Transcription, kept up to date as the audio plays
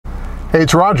Hey,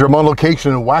 it's Roger. I'm on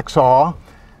location in Waxhaw,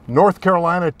 North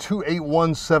Carolina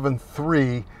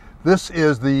 28173. This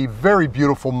is the very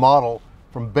beautiful model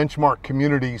from Benchmark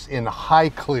Communities in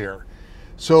Highclere.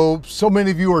 So many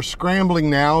of you are scrambling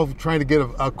now, trying to get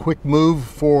a quick move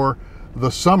for the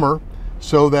summer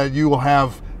so that you will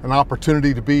have an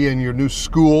opportunity to be in your new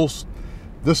schools.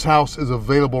 This house is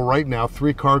available right now,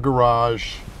 3-car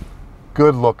garage,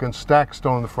 good looking, stacked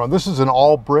stone in the front. This is an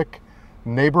all brick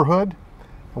neighborhood.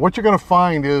 What you're going to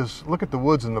find is, look at the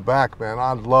woods in the back, man.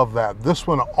 I love that. This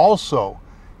one also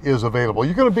is available.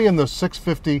 You're going to be in the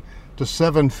 $650 to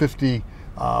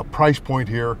 $750 price point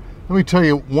here. Let me tell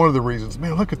you one of the reasons.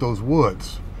 Man, look at those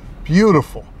woods.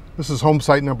 Beautiful. This is home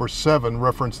site number 7,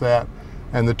 reference that,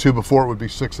 and the 2 before it would be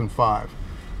 6 and 5.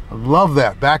 I love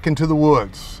that. Back into the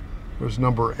woods. There's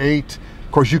number 8.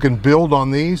 Of course, you can build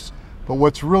on these, but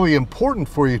what's really important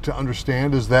for you to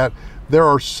understand is that there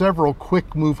are several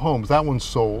quick move homes. That one's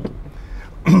sold.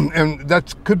 And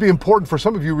that could be important for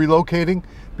some of you relocating.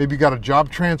 Maybe you got a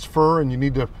job transfer and you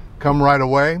need to come right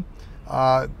away.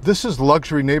 This is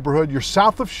luxury neighborhood. You're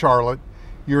south of Charlotte.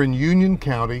 You're in Union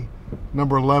County.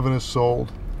 Number 11 is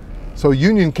sold. So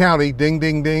Union County, ding,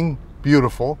 ding, ding,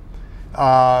 beautiful.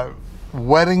 Weddington,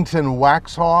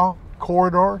 Waxhaw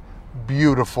corridor,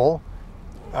 beautiful.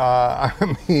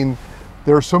 I mean,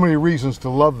 there are so many reasons to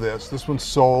love this. This one's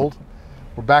sold.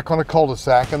 We're back on a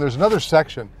cul-de-sac, and there's another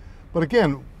section. But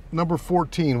again, number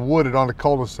 14, wooded on a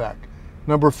cul-de-sac.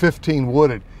 Number 15,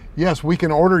 wooded. Yes, we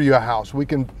can order you a house. We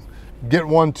can get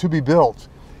one to be built.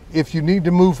 If you need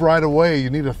to move right away, you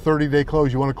need a 30-day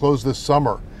close, you want to close this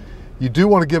summer, you do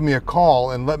want to give me a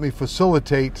call and let me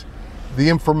facilitate the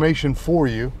information for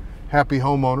you. Happy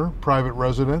homeowner, private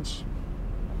residence.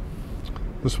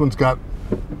 This one's got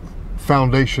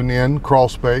foundation in, crawl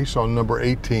space on number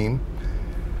 18.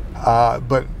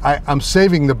 But I'm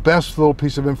saving the best little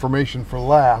piece of information for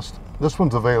last. This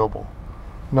one's available.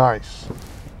 Nice.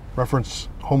 Reference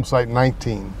home site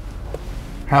 19.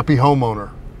 Happy homeowner,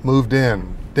 moved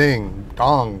in, ding,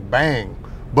 dong, bang,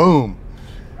 boom.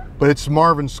 But it's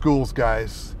Marvin Schools,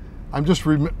 guys. I'm just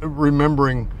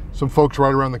remembering some folks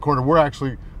right around the corner. We're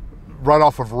actually right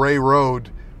off of Ray Road,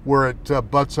 where it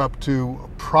butts up to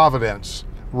Providence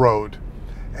Road.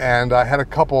 And I had a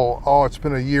couple, it's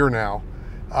been a year now,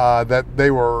 that they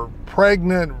were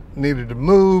pregnant, needed to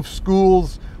move,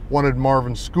 schools, wanted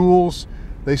Marvin Schools.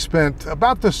 They spent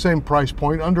about the same price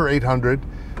point, under $800,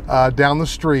 down the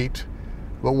street.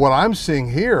 But what I'm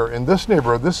seeing here in this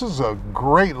neighborhood, this is a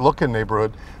great looking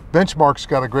neighborhood. Benchmark's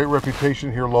got a great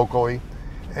reputation here locally.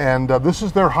 And this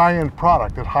is their high-end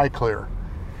product at Highclere.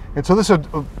 And so this is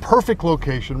a perfect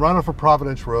location, right off of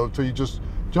Providence Road. So you just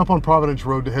jump on Providence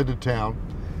Road to head to town.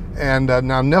 And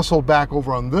now nestled back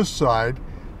over on this side,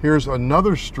 here's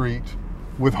another street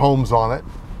with homes on it.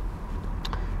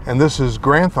 And this is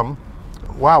Grantham.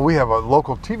 Wow, we have a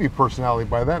local TV personality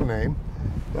by that name,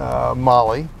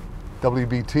 Molly,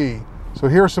 WBT. So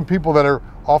here are some people that are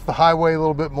off the highway a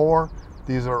little bit more.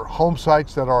 These are home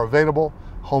sites that are available,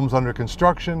 homes under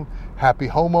construction, happy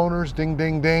homeowners, ding,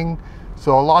 ding, ding.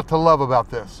 So a lot to love about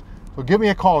this. So give me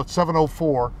a call at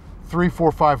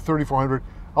 704-345-3400.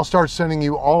 I'll start sending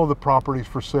you all of the properties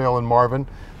for sale in Marvin.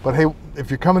 But hey,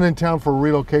 if you're coming in town for a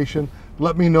relocation,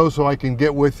 let me know so I can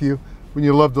get with you. When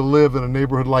you love to live in a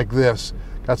neighborhood like this,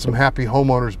 got some happy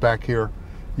homeowners back here,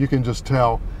 you can just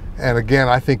tell. And again,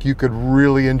 I think you could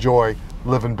really enjoy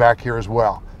living back here as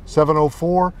well.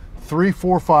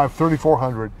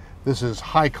 704-345-3400. This is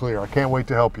Highclere. I can't wait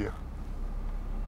to help you.